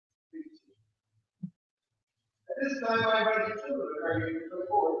This time I invite you children are going to come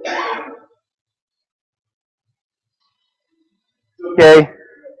forward. Okay,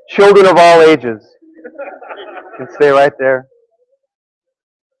 children of all ages can stay right there.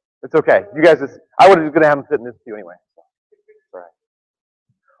 It's okay. You guys, I was just going to have them sit in this pew anyway. All right.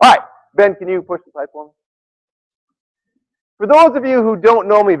 All right, Ben, can you push the slide for me? For those of you who don't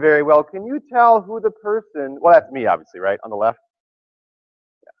know me very well, can you tell who the person, well, that's me, obviously, right, on the left?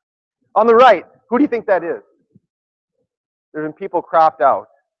 Yeah. On the right, who do you think that is? There's been people cropped out.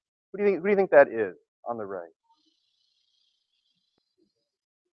 Who do you think that is on the right?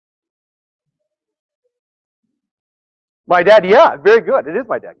 My dad, yeah, very good. It is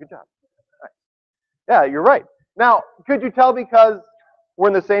my dad. Good job. Right. Yeah, you're right. Now, could you tell because we're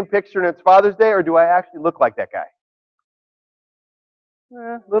in the same picture and it's Father's Day, or do I actually look like that guy?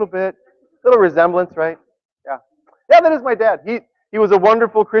 A little bit. Little resemblance, right? Yeah. Yeah, that is my dad. He was a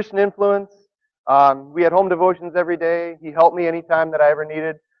wonderful Christian influence. We had home devotions every day. He helped me anytime that I ever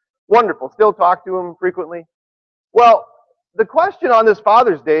needed. Wonderful. Still talk to him frequently. Well, the question on this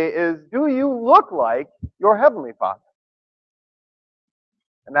Father's Day is, do you look like your Heavenly Father?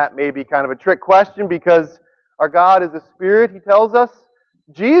 And that may be kind of a trick question because our God is a spirit, he tells us.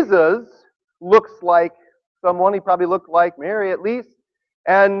 Jesus looks like someone. He probably looked like Mary at least.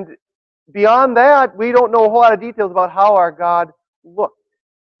 And beyond that, we don't know a whole lot of details about how our God looked.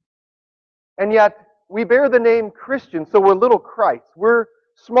 And yet, we bear the name Christian, so we're little Christ. We're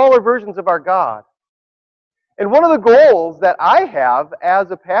smaller versions of our God. And one of the goals that I have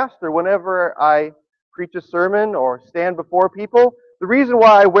as a pastor whenever I preach a sermon or stand before people, the reason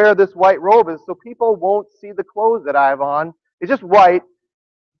why I wear this white robe is so people won't see the clothes that I have on. It's just white.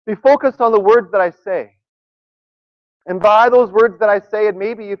 Be focused on the words that I say. And by those words that I say, and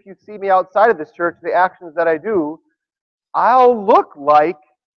maybe if you see me outside of this church, the actions that I do, I'll look like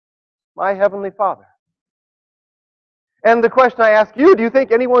my Heavenly Father. And the question I ask you, do you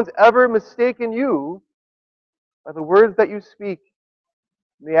think anyone's ever mistaken you by the words that you speak,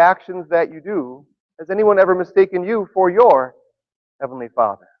 the actions that you do? Has anyone ever mistaken you for your Heavenly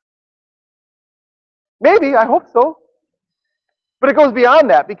Father? Maybe, I hope so. But it goes beyond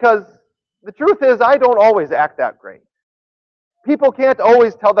that because the truth is I don't always act that great. People can't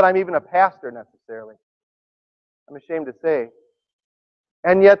always tell that I'm even a pastor necessarily. I'm ashamed to say.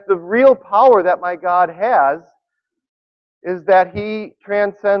 And yet the real power that my God has is that He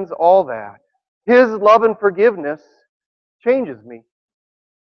transcends all that. His love and forgiveness changes me.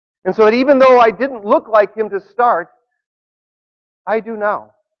 And so that even though I didn't look like Him to start, I do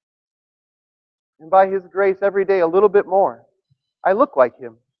now. And by His grace every day a little bit more, I look like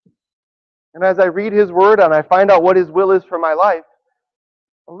Him. And as I read His Word and I find out what His will is for my life,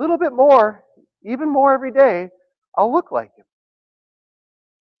 a little bit more, even more every day, I'll look like Him.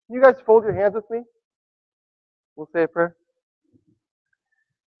 Can you guys fold your hands with me? We'll say a prayer.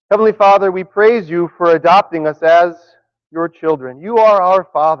 Heavenly Father, we praise You for adopting us as Your children. You are our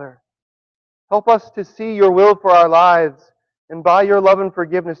Father. Help us to see Your will for our lives, and by Your love and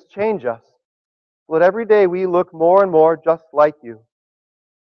forgiveness, change us, so that every day we look more and more just like You.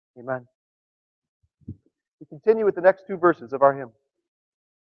 Amen. We continue with the next two verses of our hymn.